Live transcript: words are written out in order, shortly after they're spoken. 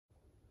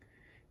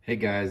Hey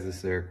guys, this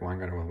is Eric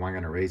Weingartner with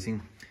Weingartner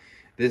Racing.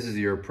 This is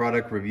your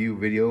product review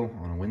video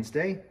on a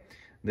Wednesday.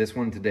 This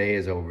one today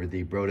is over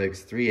the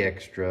Brodix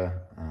 3xtra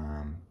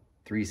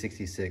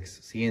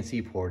 366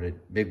 CNC ported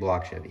big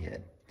block Chevy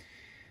head.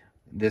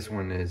 This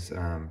one is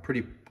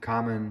pretty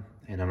common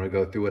and I'm going to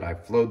go through it. I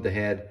flowed the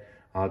head.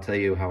 I'll tell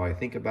you how I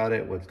think about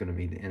it, what's going to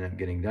be end up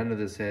getting done to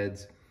this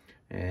heads,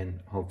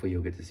 and hopefully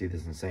you'll get to see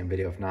this in the same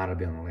video. If not, it'll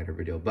be on a later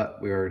video,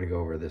 but we are going to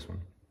go over this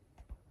one.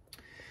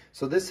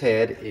 So this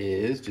head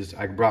is just,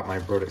 I brought my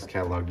Brodix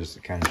catalog just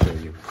to kind of show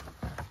you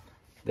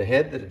the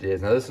head that it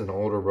is. Now this is an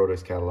older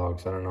Brodix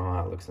catalog, so I don't know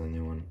how it looks in the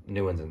new one.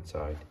 New one's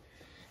inside.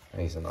 I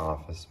think it's in the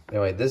office.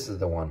 Anyway, this is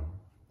the one.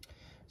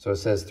 So it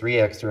says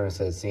 3xtra and it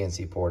says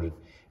CNC ported.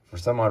 For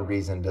some odd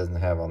reason, it doesn't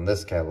have on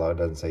this catalog, it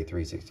doesn't say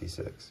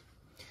 366.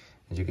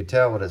 As you can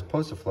tell, what it's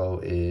supposed to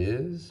flow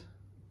is,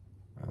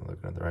 I'm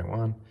looking at the right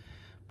one,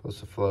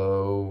 supposed to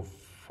flow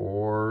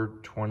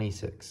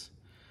 426.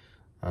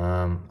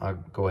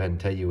 I'll go ahead and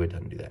tell you it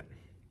doesn't do that.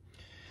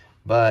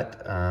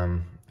 But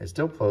it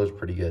still flows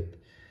pretty good.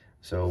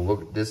 So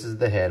look, this is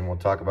the head, and we'll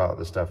talk about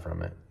the stuff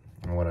from it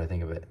and what I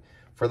think of it.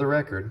 For the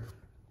record,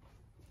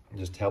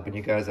 just helping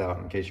you guys out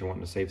in case you're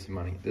wanting to save some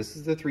money. This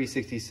is the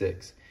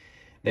 366.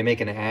 They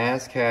make an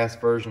as-cast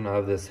version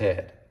of this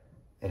head.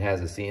 It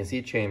has a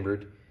CNC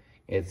chambered,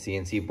 it's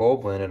CNC bowl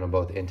blended on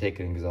both intake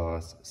and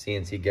exhaust,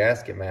 CNC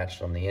gasket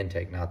matched on the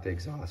intake, not the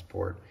exhaust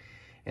port.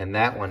 And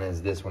that one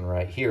is this one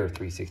right here,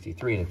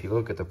 363. And if you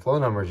look at the flow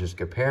numbers, just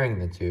comparing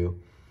the two,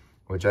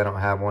 which I don't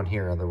have one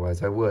here,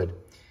 otherwise I would,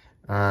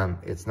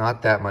 it's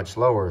not that much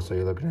lower. So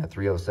you're looking at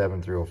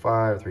 307,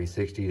 305,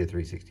 360 to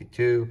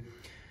 362,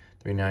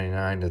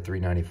 399 to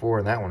 394.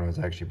 And that one was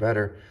actually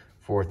better.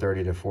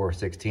 430 to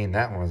 416,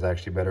 that one was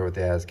actually better with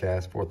the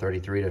as-cast.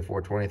 433 to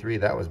 423,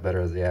 that was better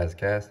as the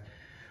as-cast.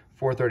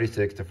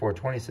 436 to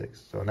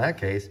 426. So in that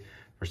case,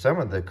 for some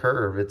of the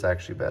curve, it's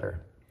actually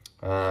better.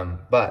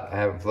 But I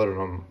haven't floated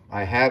them.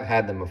 I have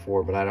had them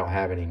before, but I don't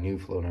have any new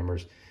flow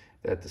numbers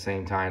at the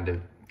same time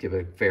to give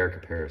a fair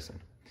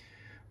comparison.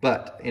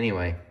 But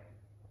anyway,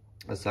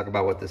 let's talk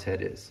about what this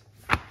head is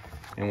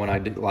and what I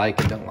like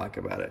and don't like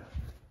about it.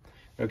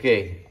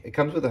 Okay, it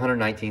comes with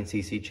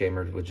 119cc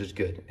chambers, which is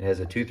good. It has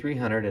a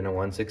 2300 and a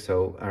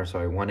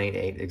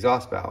 188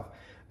 exhaust valve.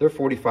 They're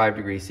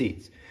 45-degree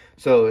seats.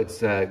 So it's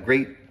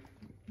great.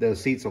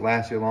 Those seats will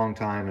last you a long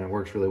time and it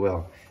works really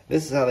well.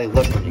 This is how they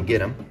look when you get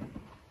them.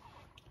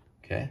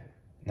 Okay,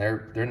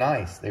 they're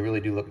nice. They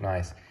really do look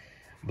nice.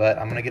 But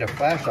I'm gonna get a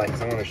flashlight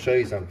because I want to show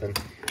you something,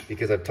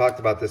 because I've talked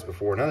about this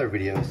before in other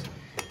videos,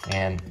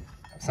 and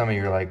some of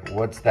you are like,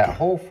 what's that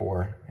hole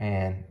for?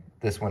 And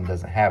this one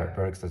doesn't have it.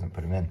 Brodix doesn't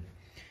put them in.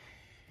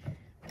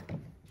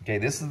 Okay,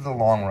 this is the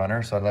long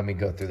runner, so let me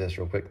go through this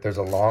real quick. There's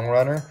a long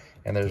runner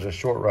and there's a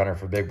short runner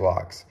for big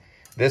blocks.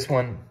 This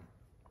one,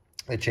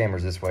 the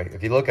chamber's this way.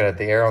 If you look at it,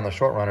 the air on the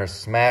short runner is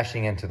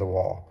smashing into the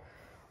wall.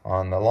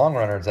 On the long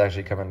runner, it's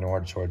actually coming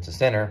towards the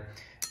center.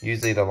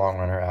 Usually the long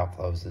runner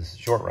outflows this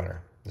short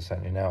runner, just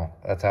letting you know.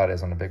 That's how it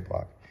is on the big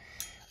block.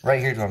 Right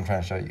here's what I'm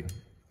trying to show you.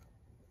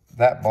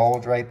 That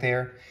bulge right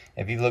there,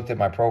 if you looked at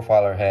my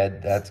profiler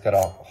head, that's got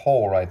a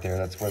hole right there.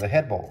 That's where the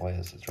head bolt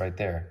is. It's right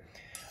there.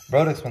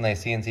 Brodix, when they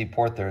CNC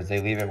port theirs,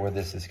 they leave it where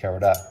this is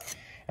covered up.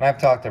 And I've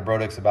talked to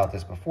Brodix about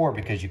this before,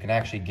 because you can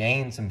actually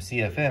gain some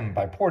CFM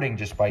by porting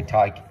just by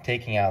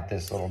taking out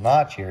this little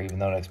notch here, even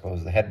though it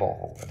exposes the head bolt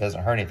hole. It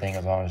doesn't hurt anything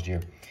as long as you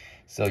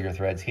seal your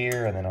threads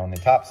here, and then on the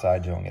top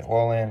side you don't get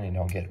oil in, you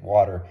don't get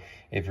water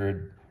if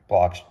your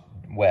block's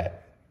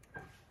wet.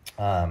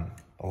 A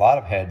lot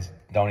of heads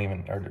don't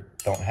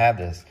have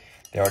this.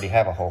 They already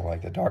have a hole,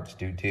 like the darts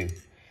do too.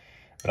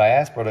 But I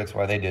asked Brodix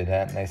why they did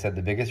that, and they said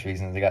the biggest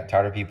reason is they got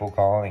tired of people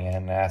calling in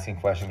and asking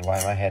questions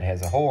why my head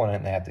has a hole in it,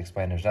 and they have to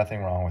explain there's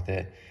nothing wrong with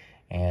it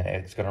and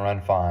it's going to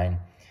run fine.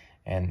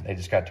 And they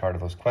just got tired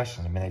of those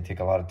questions. I mean, they take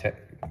a lot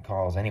of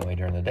calls anyway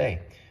during the day.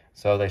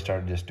 So they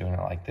started just doing it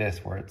like this,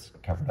 where it's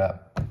covered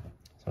up.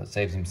 So it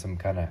saves them some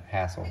kind of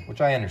hassle,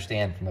 which I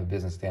understand from a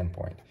business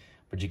standpoint.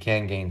 But you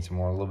can gain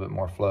a little bit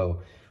more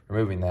flow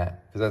removing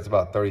that, because that's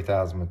about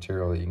 30,000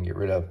 material that you can get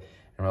rid of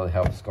and really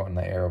helps going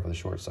the air over the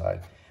short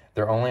side.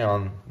 They're only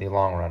on the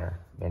long runner.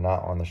 They're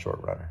not on the short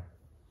runner.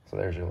 So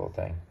there's your little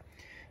thing.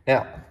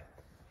 Now,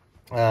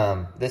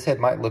 this head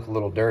might look a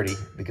little dirty,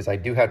 because I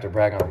do have to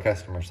brag on the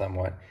customer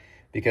somewhat,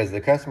 because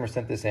the customer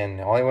sent this in,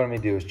 and all he wanted me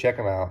to do was check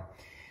them out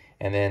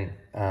and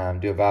then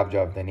do a valve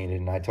job if they needed.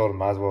 And I told him,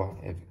 might as well,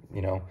 if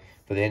you know,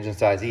 for the engine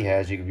size he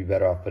has, you could be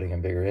better off putting a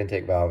bigger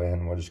intake valve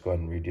in. We'll just go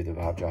ahead and redo the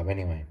valve job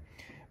anyway.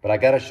 But I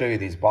got to show you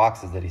these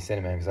boxes that he sent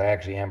him in, because I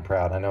actually am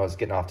proud. I know it's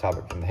getting off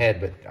topic from the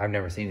head, but I've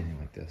never seen anything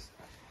like this.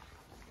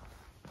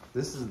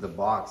 This is the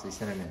box they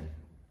sent him in.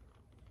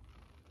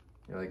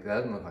 You're like, that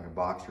doesn't look like a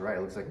box. You're right,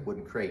 it looks like a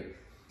wooden crate.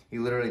 He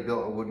literally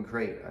built a wooden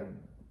crate.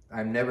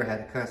 I've never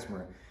had a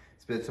customer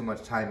spend so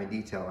much time and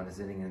detail on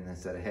designing in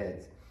this set of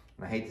heads.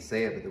 And I hate to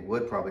say it, but the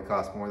wood probably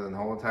costs more than the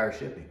whole entire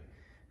shipping,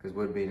 because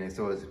wood being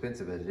so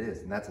expensive as it is,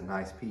 and that's a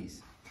nice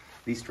piece.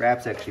 These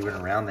straps actually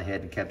went around the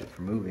head and kept it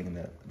from moving,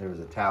 and there was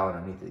a towel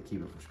underneath it to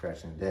keep it from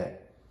scratching the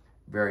deck.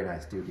 Very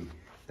nice duty.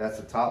 That's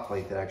the top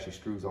plate that actually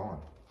screws on.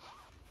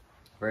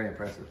 Very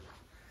impressive.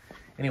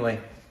 Anyway,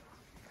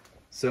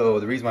 so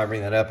the reason why I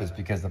bring that up is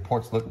because the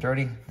ports look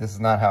dirty. This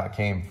is not how it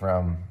came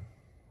from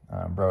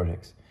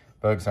Brodix.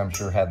 Brodix, I'm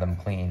sure, had them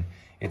clean.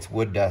 It's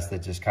wood dust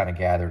that just kind of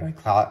gathered. I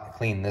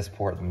cleaned this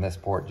port and this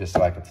port just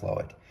so I could flow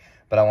it.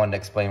 But I wanted to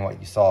explain what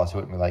you saw so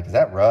it would be like, is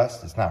that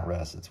rust? It's not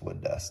rust, it's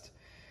wood dust.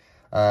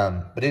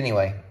 But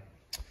anyway,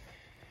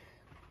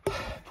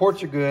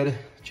 ports are good.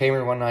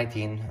 Chamber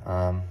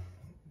 119,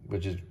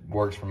 which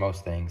works for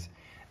most things.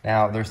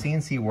 Now, their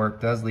CNC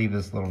work does leave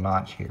this little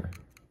notch here.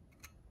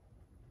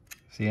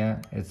 See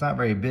that? It's not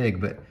very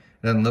big, but it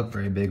doesn't look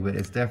very big, but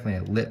it's definitely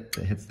a lip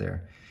that hits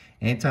there.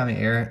 Anytime the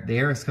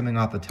air is coming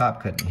off the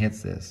top cut and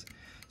hits this.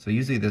 So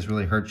usually this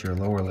really hurts your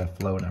lower left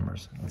flow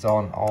numbers. It's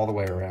all the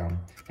way around.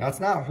 Now, it's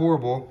not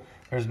horrible.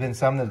 There's been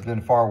some that's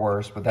been far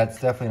worse, but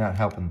that's definitely not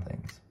helping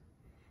things.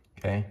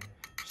 Okay?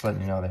 Just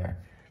letting you know there.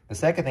 The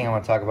second thing I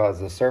want to talk about is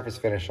the surface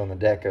finish on the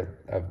deck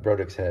of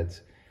Brodix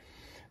heads.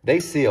 They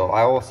seal,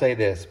 I will say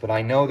this, but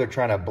I know they're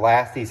trying to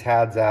blast these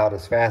heads out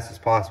as fast as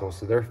possible,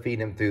 so they're feeding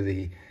them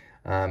through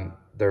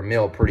their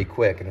mill pretty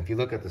quick. And if you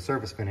look at the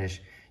surface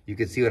finish, you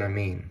can see what I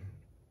mean.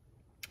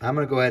 I'm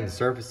going to go ahead and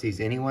surface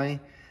these anyway,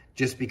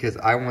 just because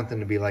I want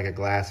them to be like a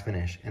glass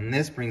finish. And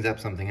this brings up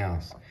something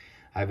else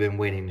I've been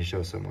waiting to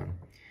show someone.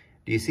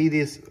 Do you see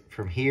this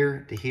from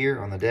here to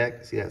here on the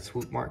deck? See that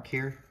swoop mark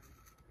here?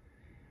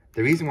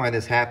 The reason why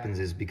this happens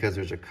is because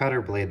there's a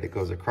cutter blade that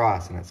goes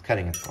across and it's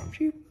cutting. It's going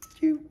choo,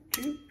 choo,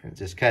 choo, and it's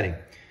just cutting.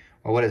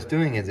 Well, what it's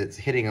doing is it's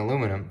hitting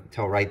aluminum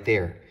till right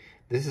there.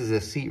 This is a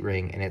seat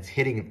ring, and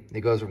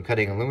it goes from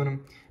cutting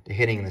aluminum to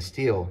hitting the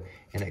steel,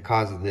 and it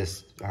causes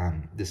this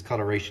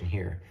discoloration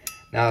here.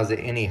 Now, is it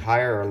any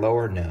higher or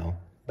lower? No,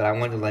 but I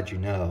wanted to let you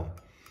know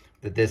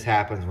that this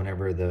happens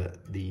whenever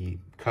the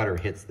cutter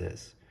hits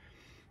this.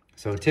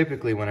 So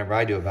typically, whenever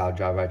I do a valve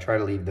job, I try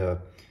to leave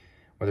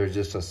where there's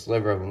just a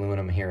sliver of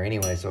aluminum here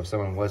anyway, so if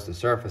someone was to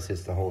surface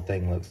this, the whole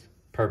thing looks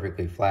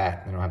perfectly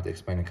flat. I don't have to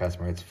explain to the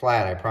customer. It's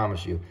flat, I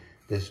promise you.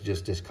 This is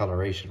just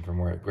discoloration from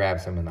where it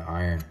grabs some in the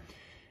iron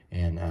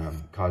and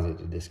cause it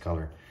to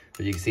discolor.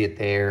 But you can see it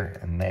there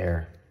and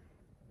there.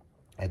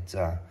 It's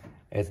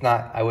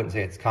not, I wouldn't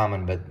say it's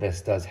common, but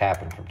this does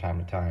happen from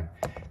time to time.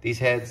 These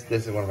heads,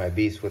 this is one of my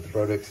beefs with the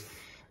Brodix,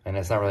 and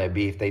it's not really a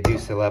beef. They do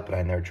seal up,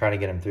 and they're trying to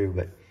get them through,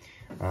 but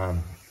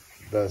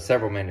the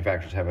several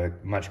manufacturers have a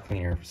much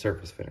cleaner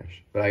surface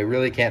finish. But I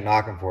really can't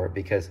knock them for it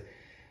because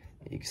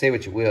you can say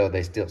what you will,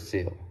 they still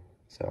seal.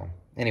 So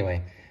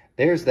anyway,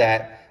 there's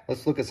that.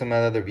 Let's look at some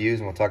other views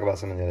and we'll talk about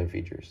some of the other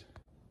features.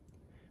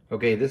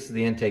 Okay, this is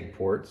the intake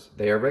ports.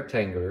 They are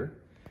rectangular.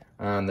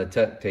 The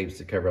tuck tapes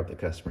to cover up the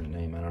customer's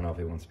name. I don't know if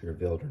it wants to be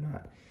revealed or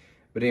not.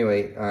 But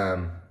anyway,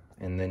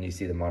 and then you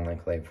see the modeling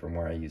clay from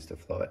where I used to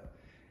flow it.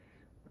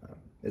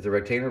 It's a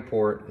rectangular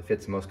port. It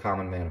fits the most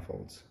common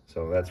manifolds.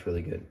 So that's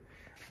really good.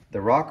 The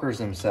rockers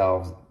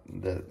themselves,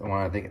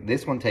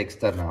 this one takes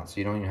stud mounts, so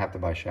you don't even have to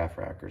buy shaft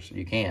rockers.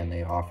 You can,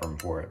 they offer them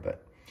for it,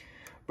 but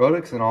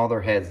Brodix and all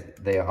their heads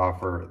they don't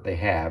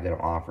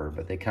offer,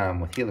 but they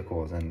come with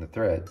helicals and the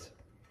threads.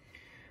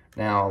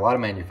 Now, a lot of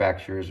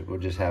manufacturers will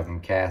just have them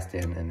cast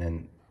in and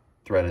then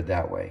threaded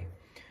that way.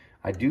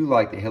 I do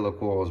like the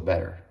helicals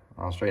better,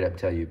 I'll straight up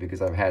tell you,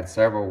 because I've had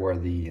several where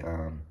the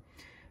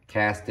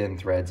cast in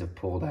threads have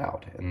pulled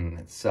out, and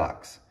it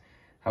sucks.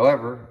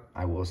 However,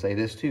 I will say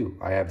this too.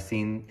 I have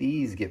seen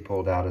these get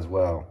pulled out as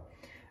well.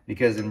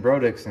 Because in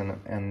Brodix,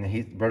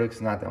 Brodix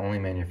is not the only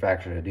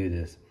manufacturer to do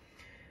this.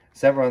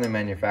 Several other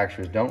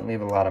manufacturers don't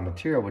leave a lot of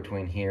material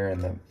between here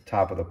and the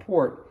top of the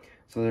port,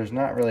 so there's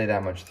not really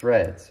that much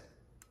threads.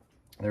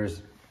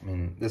 This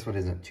one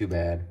isn't too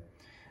bad.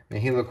 The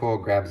helical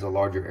grabs a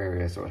larger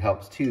area, so it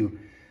helps too.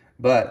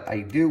 But I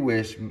do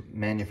wish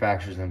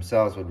manufacturers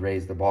themselves would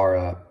raise the bar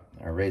up,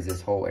 or raise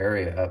this whole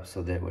area up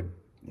so that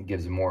it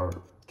gives more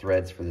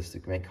threads for this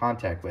to make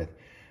contact with.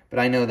 But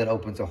I know that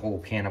opens a whole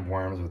can of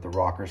worms with the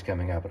rockers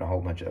coming up and a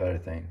whole bunch of other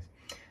things.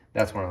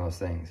 That's one of those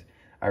things.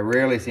 I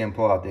rarely see them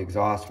pull out the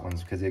exhaust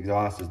ones because the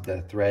exhaust is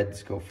the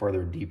threads go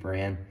further deeper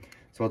in,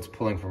 so it's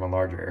pulling from a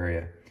larger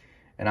area.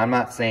 And I'm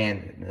not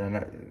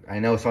saying, I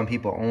know some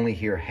people only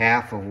hear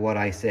half of what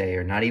I say,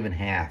 or not even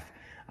half.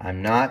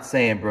 I'm not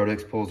saying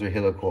Brodix pulls their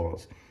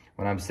helicals.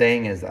 What I'm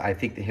saying is I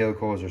think the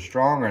helicals are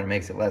stronger and it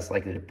makes it less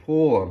likely to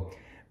pull them.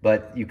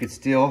 But you could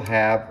still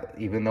have,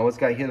 even though it's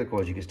got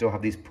helicals, you can still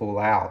have these pull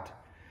out.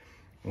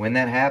 When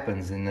that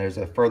happens, then there's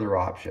a further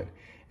option.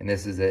 And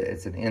this is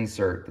it's an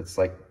insert that's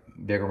like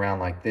big around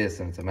like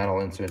this, and it's a metal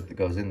insert that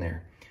goes in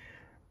there.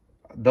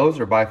 Those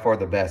are by far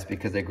the best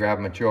because they grab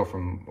material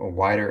from a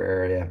wider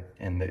area,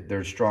 and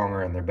they're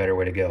stronger and they're a better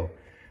way to go.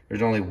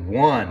 There's only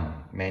one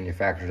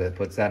manufacturer that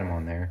puts that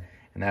on there,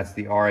 and that's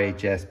the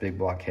RHS big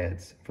block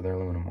heads for their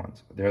aluminum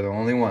ones. They're the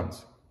only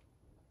ones.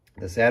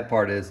 The sad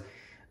part is,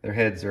 their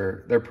heads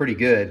they're pretty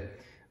good,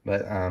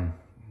 but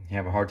you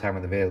have a hard time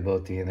with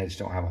availability and they just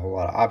don't have a whole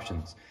lot of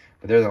options.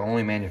 But they're the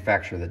only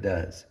manufacturer that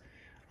does.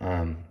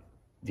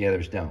 The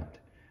others don't.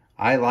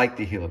 I like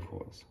the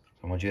helicals.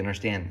 So I want you to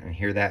understand and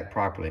hear that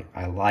properly.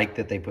 I like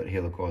that they put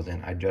helicoils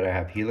in. I'd rather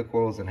have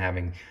helicoils than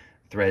having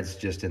threads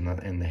just in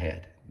the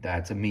head.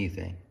 That's a me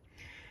thing.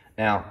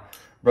 Now,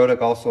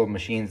 Brodix also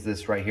machines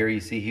this right here,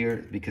 you see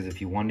here, because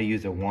if you want to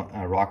use a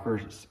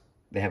rocker,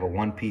 they have a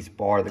one-piece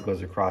bar that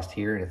goes across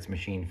here and it's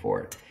machined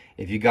for it.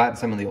 If you got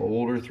some of the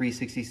older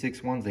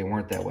 366 ones, they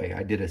weren't that way.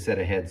 I did a set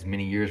of heads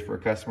many years for a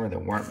customer that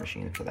weren't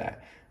machined for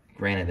that.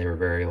 Granted, they were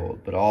very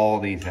old, but all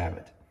these have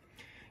it.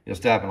 You'll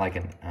still have like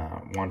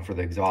one for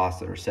the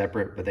exhaust that are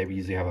separate, but they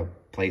usually have a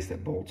place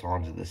that bolts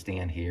onto the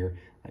stand here,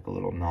 like a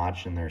little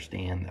notch in their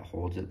stand that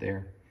holds it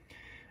there.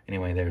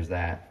 Anyway, there's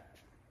that.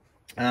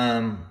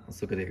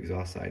 Let's look at the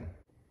exhaust side.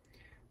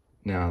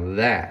 Now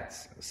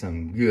that's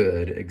some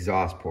good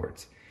exhaust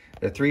ports.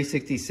 The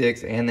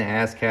 366 and the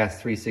ASCAS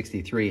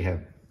 363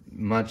 have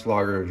much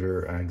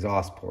larger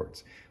exhaust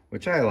ports,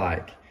 which I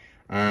like.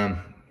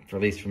 For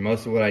at least for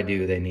most of what I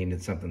do, they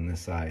needed something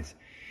this size.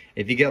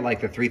 If you get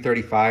like the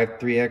 335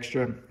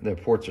 3xtra, the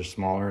ports are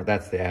smaller.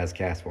 That's the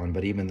ASCAS one,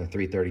 but even the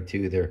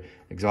 332, their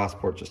exhaust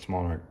ports are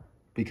smaller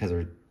because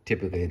they're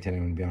typically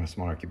intended to be on a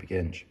smaller cubic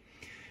inch.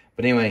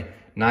 But anyway,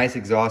 nice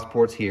exhaust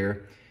ports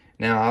here.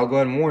 Now, I'll go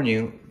ahead and warn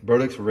you,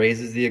 Brodix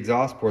raises the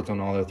exhaust ports on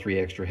all their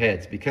 3xtra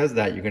heads. Because of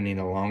that, you're going to need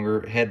a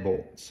longer head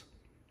bolts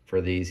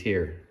for these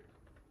here.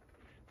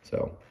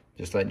 So,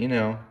 just letting you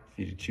know,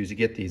 if you choose to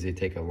get these, they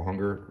take a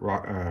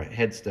longer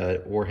head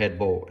stud or head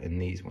bolt in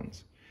these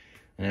ones.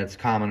 And that's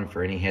common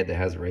for any head that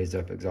has a raised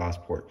up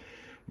exhaust port.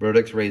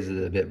 Brodix raises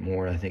it a bit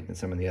more, I think, than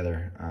some of the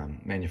other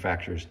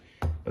manufacturers,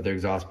 but their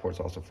exhaust ports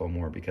also flow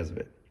more because of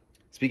it.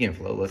 Speaking of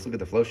flow, let's look at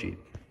the flow sheet.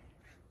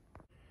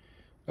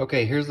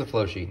 Okay, here's the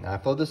flow sheet. Now, I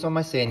flowed this on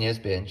my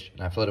Sanyas bench,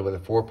 and I flowed it with a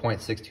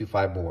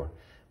 4.625 bore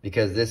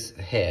because this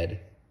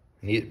head,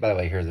 by the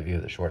way, here's a view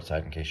of the short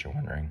side in case you're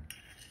wondering.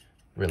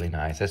 Really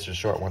nice. That's the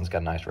short one's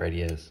got a nice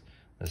radius.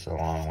 This is a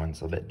long one,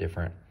 it's a bit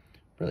different.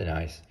 Really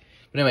nice.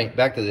 But anyway,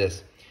 back to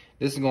this.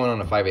 This is going on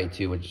a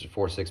 582, which is a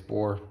 4.6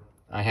 bore.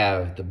 I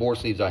have, the bore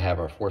sleeves I have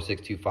are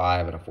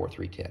 4.625 and a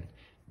 4.310.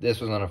 This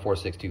was on a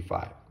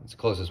 4.625. It's the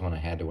closest one I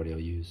had to what he'll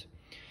use.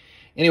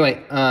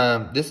 Anyway,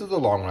 this is the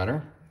long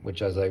runner,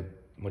 which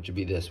would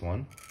be this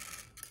one.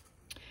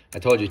 I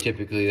told you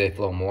typically they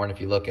flow more, and if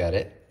you look at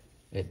it,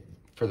 it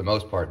for the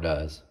most part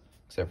does,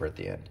 except for at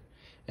the end.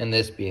 And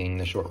this being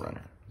the short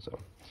runner. So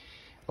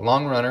the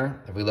long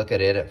runner, if we look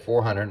at it at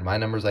 400, my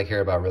numbers I care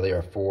about really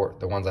are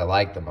the ones I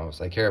like the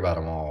most. I care about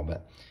them all,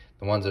 but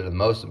the ones that are the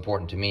most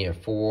important to me are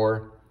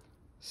 4,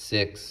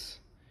 6,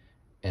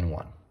 and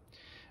 1.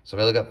 So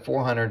if I look up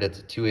 400, it's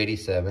a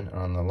 287. And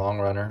on the long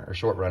runner or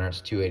short runner,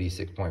 it's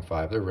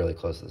 286.5. They're really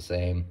close to the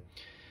same.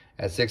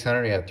 At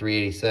 600, you have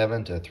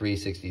 387 to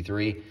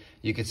 363.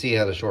 You can see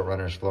how the short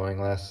runner is flowing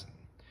less.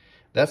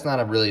 That's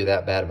not really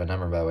that bad of a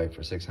number, by the way,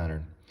 for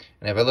 600.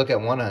 And if I look at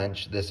 1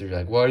 inch, this is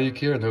like, why do you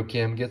care? No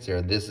cam gets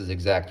there. This is the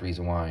exact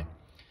reason why.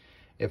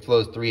 It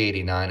flows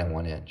 389 at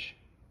 1 inch.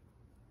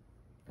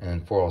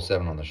 And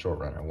 407 on the short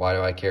runner. Why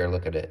do I care?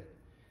 Look at it.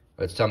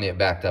 But it's telling me it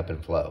backed up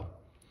and flow.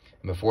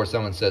 And before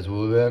someone says,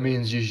 well, that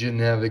means you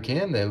shouldn't have a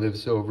cam that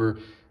lifts over,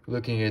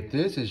 looking at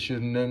this, it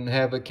shouldn't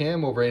have a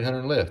cam over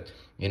 800 lift.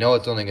 You know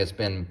it's only going to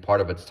spend part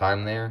of its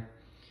time there.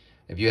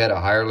 If you had a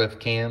higher lift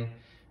cam,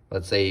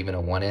 let's say even a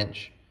 1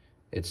 inch,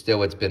 it still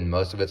would spend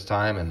most of its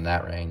time in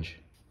that range.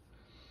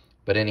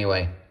 But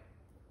anyway,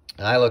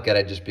 I look at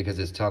it just because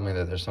it's telling me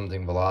that there's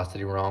something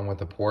velocity wrong with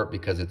the port,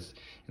 because if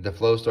the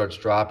flow starts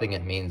dropping,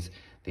 it means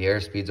the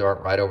air speeds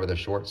aren't right over the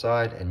short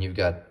side, and you've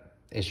got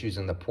issues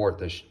in the port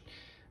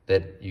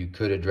that you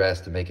could address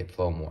to make it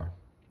flow more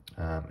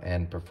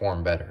and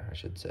perform better, I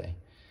should say.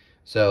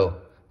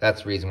 So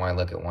that's the reason why I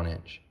look at 1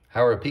 inch.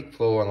 However, peak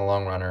flow on the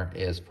long runner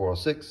is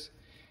 406.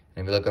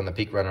 And if you look on the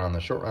peak runner on the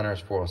short runner,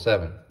 it's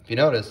 407. If you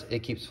notice, it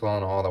keeps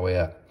flowing all the way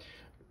up.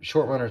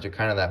 Short runners are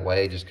kind of that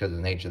way just because of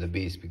the nature of the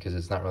beast, because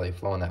it's not really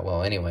flowing that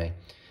well anyway.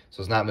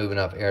 So it's not moving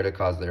enough air to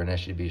cause their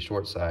initially to be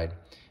short side.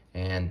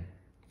 And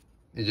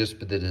it's just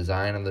the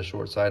design of the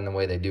short side and the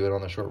way they do it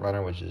on the short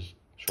runner, which is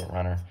short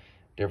runner,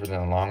 different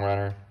than the long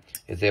runner.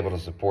 It's able to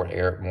support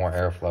more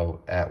airflow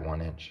at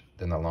 1 inch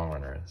than the long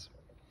runner is.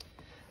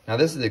 Now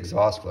this is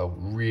exhaust flow,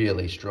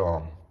 really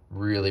strong,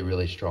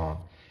 really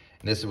strong.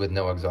 And this is with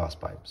no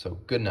exhaust pipe, so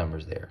good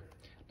numbers there.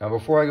 Now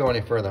before I go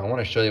any further, I want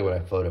to show you what I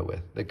flowed it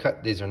with.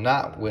 These are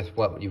not with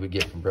what you would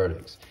get from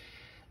Brodix.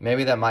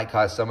 Maybe that might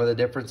cause some of the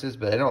differences,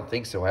 but I don't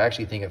think so. I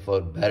actually think it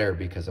flowed better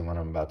because of what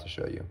I'm about to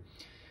show you.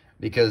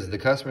 Because the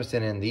customer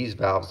sent in these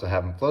valves to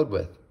have them flowed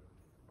with,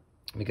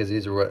 because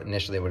these are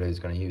initially what he was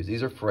going to use.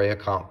 These are Freya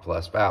Comp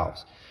Plus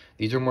valves.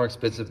 These are more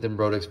expensive than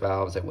Brodix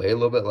valves. They weigh a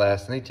little bit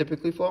less, and they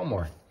typically flow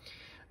more.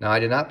 Now, I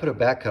did not put a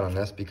back cut on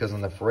this because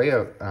on the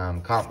Freya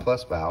Comp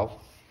Plus valve,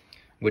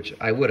 which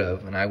I would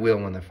have, and I will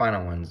when the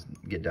final ones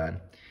get done,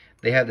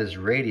 they have this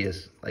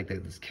radius, like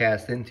that's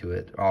cast into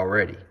it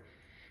already.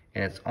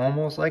 And it's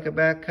almost like a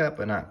back cut,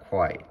 but not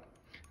quite.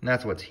 And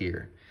that's what's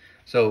here.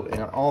 So,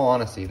 in all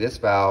honesty, this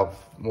valve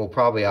will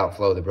probably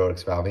outflow the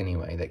Brodix valve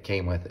anyway that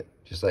came with it,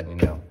 just letting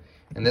you know.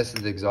 And this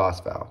is the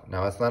exhaust valve.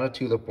 Now, it's not a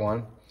tulip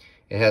one.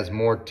 It has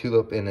more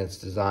tulip in its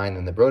design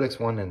than the Brodix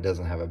one, and it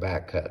doesn't have a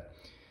back cut.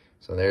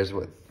 So there's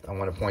what I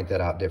want to point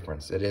that out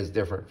difference. It is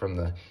different from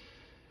the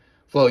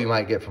flow you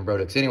might get from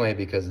Brodix anyway,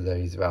 because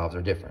these valves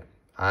are different.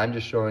 I'm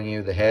just showing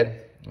you the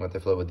head and what they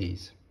flow with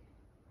these.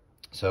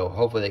 So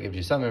hopefully that gives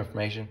you some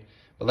information,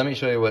 but let me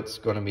show you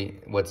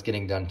what's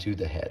getting done to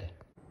the head.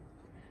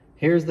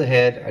 Here's the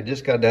head. I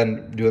just got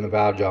done doing the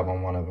valve job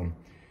on one of them.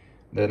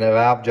 The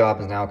valve job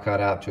is now cut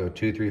out to a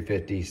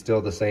 2350,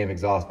 still the same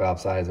exhaust valve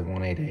size of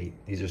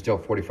 188. These are still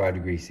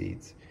 45-degree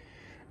seats.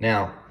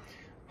 Now,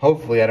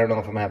 hopefully, I don't know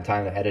if I'm gonna have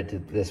time to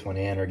edit this one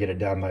in or get it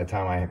done by the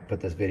time I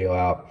put this video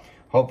out.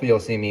 Hopefully you'll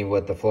see me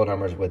with the flow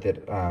numbers with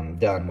it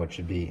done, which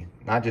should be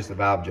not just the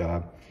valve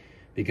job,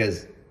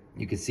 because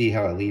you can see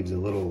how it leaves a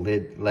little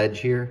ledge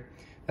here.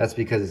 That's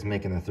because it's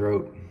making the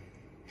throat,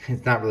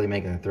 it's not really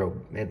making the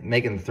throat, it's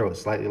making the throat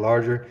slightly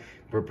larger,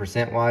 but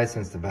percent-wise,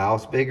 since the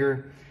valve's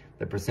bigger,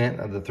 the percent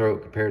of the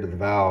throat compared to the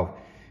valve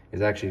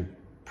is actually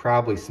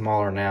probably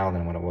smaller now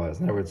than what it was.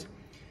 In other words,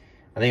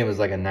 I think it was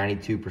like a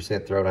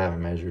 92% throat. I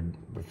haven't measured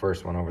the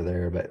first one over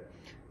there, but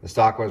the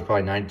stock one was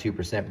probably 92%,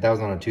 but that was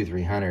on a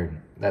 2300.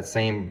 That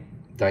same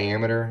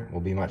diameter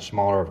will be much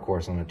smaller, of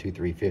course, on a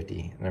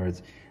 2350. In other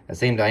words, that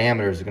same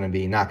diameter is going to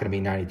be not going to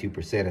be 92%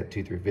 at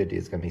 2350.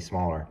 It's going to be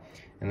smaller,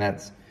 and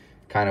that's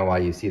kind of why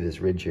you see this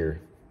ridge here.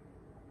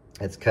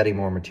 It's cutting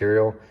more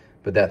material,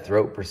 but that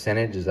throat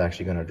percentage is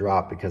actually going to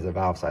drop because the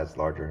valve size is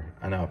larger.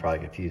 I know I probably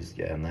confused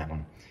you on that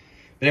one.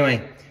 But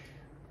anyway,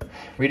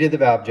 redid the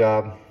valve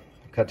job,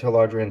 cut to a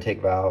larger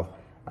intake valve.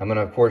 I'm going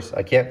to, of course,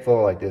 I can't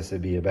flow like this.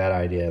 It'd be a bad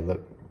idea.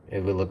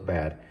 It would look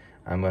bad.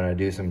 I'm going to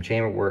do some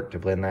chamber work to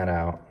blend that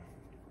out.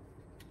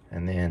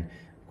 And then,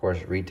 of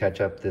course,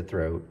 retouch up the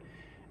throat.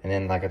 And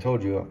then, like I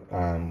told you,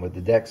 with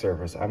the deck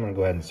surface, I'm going to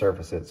go ahead and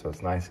surface it so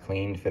it's nice,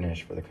 clean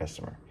finish for the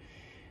customer.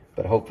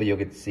 But hopefully you'll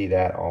get to see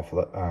that all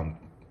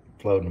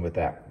floating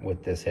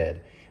with this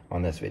head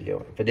on this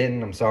video. If it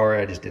didn't, I'm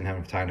sorry, I just didn't have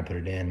enough time to put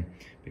it in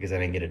because I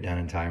didn't get it done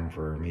in time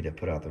for me to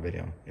put out the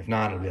video. If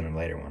not, it'll be on a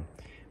later one.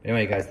 But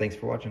anyway, guys, thanks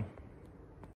for watching.